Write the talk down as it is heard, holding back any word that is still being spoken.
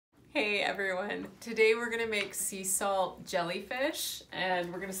Hey everyone, today we're gonna make sea salt jellyfish,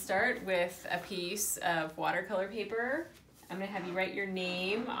 and we're gonna start with a piece of watercolor paper. I'm gonna have you write your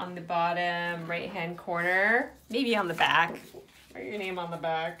name on the bottom right hand corner, maybe on the back. Write your name on the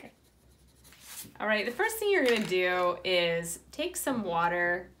back. All right, the first thing you're gonna do is take some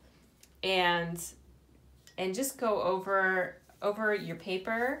water and just go over your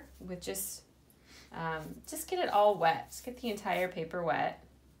paper with just get it all wet. Just get the entire paper wet.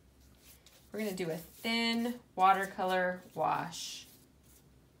 We're gonna do a thin watercolor wash.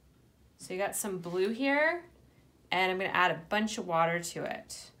 So you got some blue here, and I'm gonna add a bunch of water to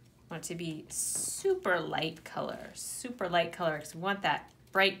it. I want it to be super light color, because we want that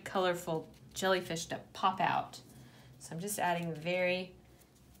bright, colorful jellyfish to pop out. So I'm just adding a very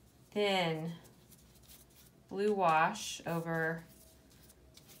thin blue wash over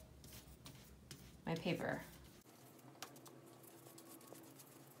my paper.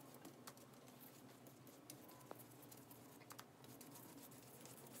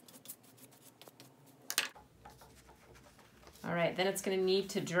 All right, then it's gonna need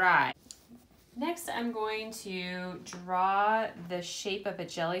to dry. Next, I'm going to draw the shape of a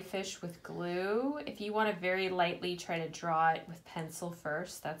jellyfish with glue. If you wanna very lightly try to draw it with pencil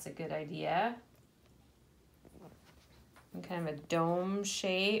first, that's a good idea. And kind of a dome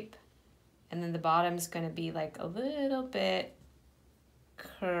shape. And then the bottom's gonna be like a little bit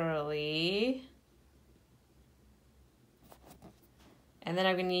curly. And then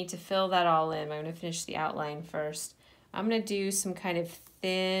I'm gonna need to fill that all in. I'm gonna finish the outline first. I'm gonna do some kind of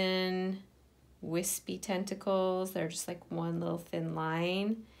thin, wispy tentacles. They're just like one little thin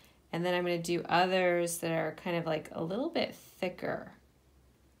line. And then I'm gonna do others that are kind of like a little bit thicker.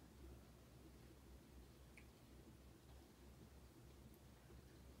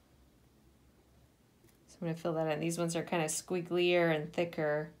 So I'm gonna fill that in. These ones are kind of squigglier and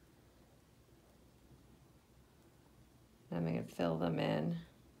thicker. I'm gonna fill them in.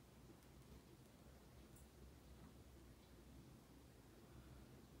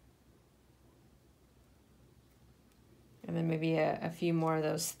 And then maybe a few more of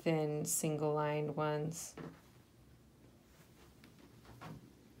those thin single-lined ones.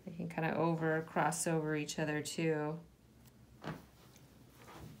 They can kind of cross over each other too.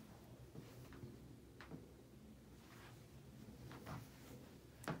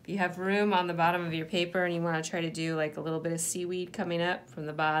 If you have room on the bottom of your paper and you want to try to do like a little bit of seaweed coming up from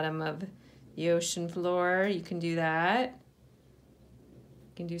the bottom of the ocean floor, you can do that.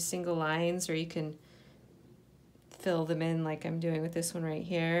 You can do single lines, or you can fill them in like I'm doing with this one right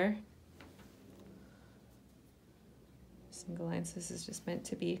here. Single lines, this is just meant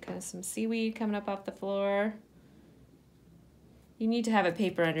to be kind of some seaweed coming up off the floor. You need to have a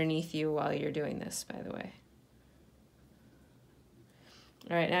paper underneath you while you're doing this, by the way.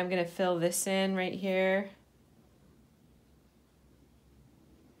 All right, now I'm gonna fill this in right here.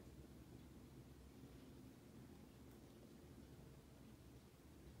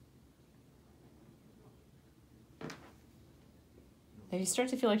 If you start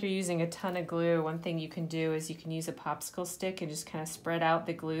to feel like you're using a ton of glue, one thing you can do is you can use a popsicle stick and just kind of spread out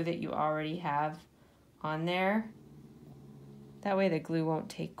the glue that you already have on there. That way the glue won't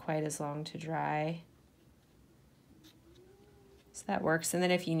take quite as long to dry. So that works. And then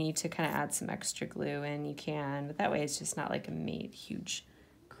if you need to kind of add some extra glue in, you can, but that way it's just not like a huge,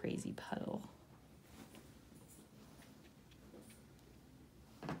 crazy puddle.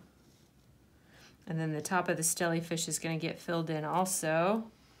 And then the top of this jellyfish is going to get filled in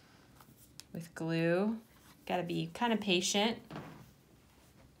also with glue. Got to be kind of patient.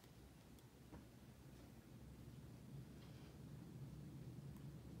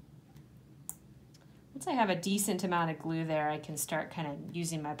 Once I have a decent amount of glue there, I can start kind of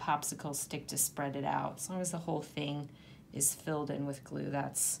using my popsicle stick to spread it out. As long as the whole thing is filled in with glue,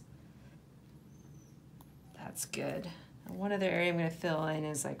 that's good. And one other area I'm going to fill in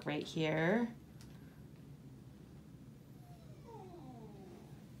is like right here.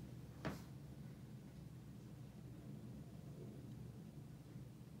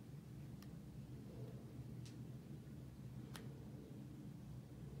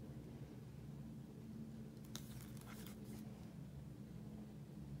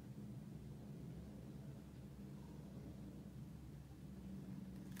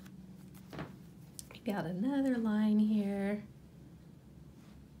 Got another line here.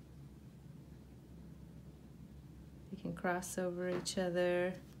 They can cross over each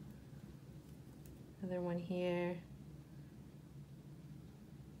other. Another one here.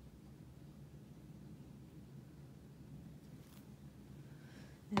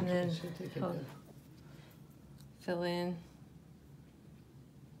 And then fill in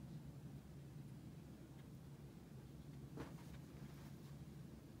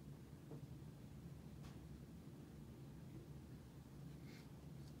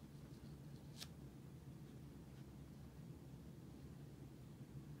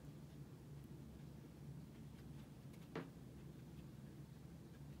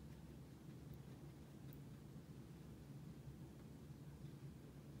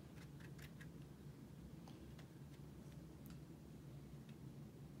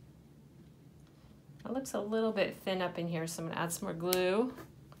It looks a little bit thin up in here, so I'm gonna add some more glue.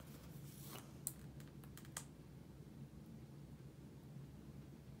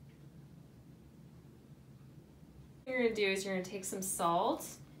 What you're gonna do is you're gonna take some salt,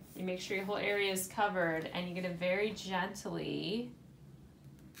 you make sure your whole area is covered, and you're gonna very gently,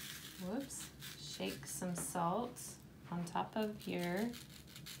 shake some salt on top of your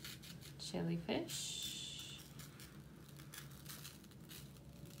jellyfish.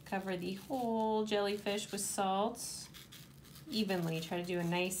 Cover the whole jellyfish with salt evenly. Try to do a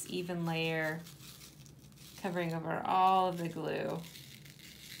nice even layer covering over all of the glue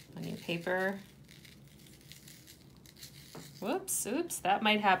on your paper. Whoops, oops, that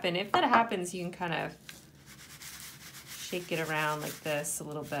might happen. If that happens, you can kind of shake it around like this a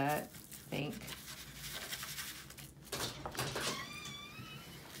little bit, I think.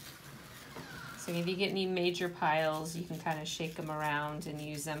 So if you get any major piles, you can kind of shake them around and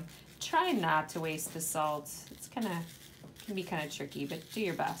use them. Try not to waste the salt. It's can be kind of tricky, but do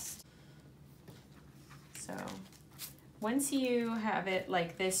your best. So once you have it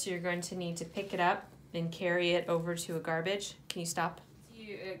like this, you're going to need to pick it up and carry it over to a garbage. Can you stop?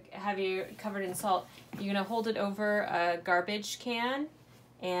 You have you covered in salt. You're gonna hold it over a garbage can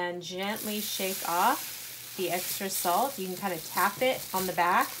and gently shake off the extra salt. You can kind of tap it on the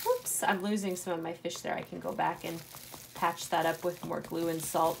back. Whoops, I'm losing some of my fish there. I can go back and patch that up with more glue and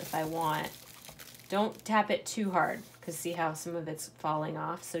salt if I want. Don't tap it too hard, because see how some of it's falling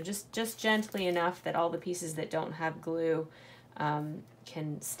off. So just gently enough that all the pieces that don't have glue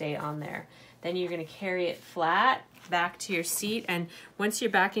can stay on there. Then you're gonna carry it flat back to your seat, and once you're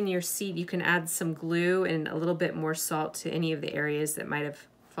back in your seat, you can add some glue and a little bit more salt to any of the areas that might have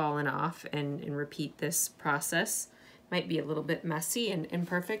fallen off and repeat this process. Might be a little bit messy and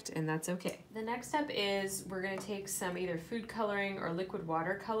imperfect, and that's okay. The next step is we're gonna take some either food coloring or liquid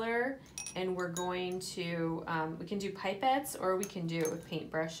watercolor, and we're going to, we can do pipettes or we can do it with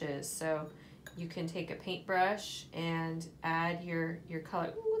paint brushes. So you can take a paintbrush and add your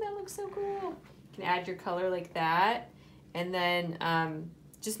color. Ooh, that looks so cool. You can add your color like that, and then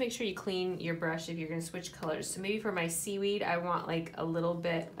just make sure you clean your brush if you're gonna switch colors. So maybe for my seaweed, I want like a little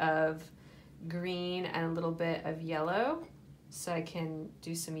bit of green and a little bit of yellow. So I can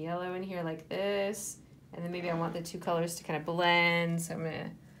do some yellow in here like this, and then maybe I want the two colors to kind of blend. So I'm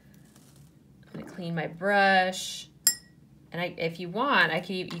gonna clean my brush. And if you want,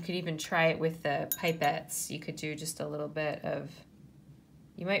 you could even try it with the pipettes. You could do just a little bit of,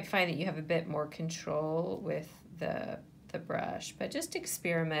 you might find that you have a bit more control with the brush, but just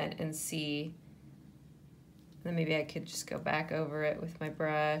experiment and see. Then maybe I could just go back over it with my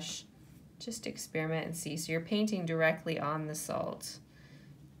brush. Just experiment and see. So you're painting directly on the salt.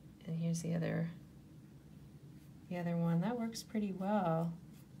 And here's the other one. That works pretty well.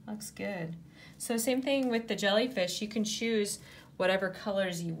 Looks good. So same thing with the jellyfish. You can choose whatever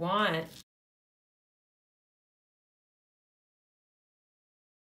colors you want.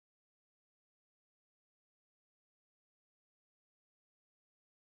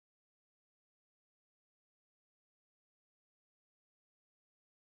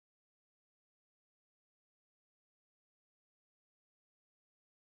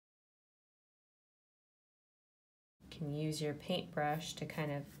 You can use your paintbrush to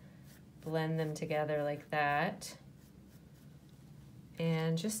kind of blend them together like that,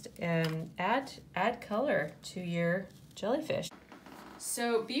 and just add color to your jellyfish.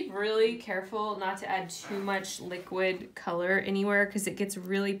 So be really careful not to add too much liquid color anywhere, because it gets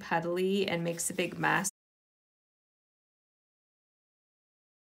really puddly and makes a big mess.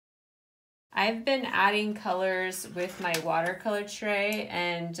 I've been adding colors with my watercolor tray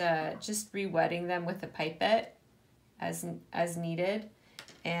and just re-wetting them with a pipette as needed.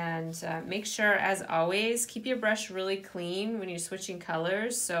 And make sure, as always, keep your brush really clean when you're switching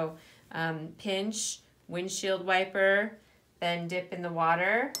colors. So pinch, windshield wiper, then dip in the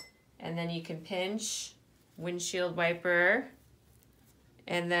water, and then you can pinch, windshield wiper,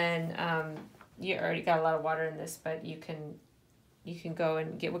 and then you already got a lot of water in this, but you can go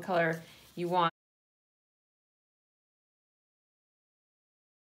and get what color you want.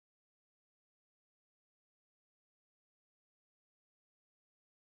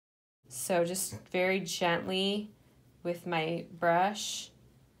 So just very gently with my brush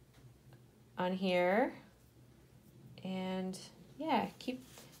on here, and yeah, keep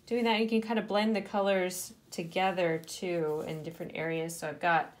doing that. You can kind of blend the colors together too in different areas. So I've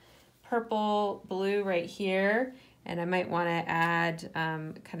got purple, blue right here, and I might want to add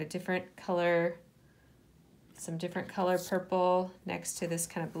kind of different color, some different color purple next to this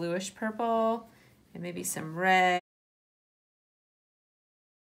kind of bluish purple, and maybe some red.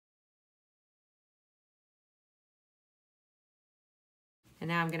 And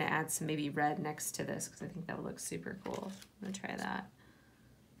now I'm gonna add some maybe red next to this because I think that would look super cool. I'm gonna try that.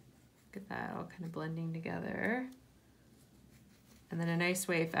 Get that all kind of blending together. And then a nice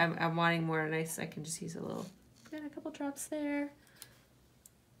way, if I'm wanting more nice, I can just use a little, put in a couple drops there.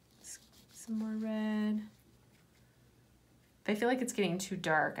 Some more red. If I feel like it's getting too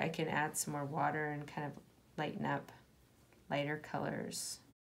dark, I can add some more water and kind of lighten up lighter colors.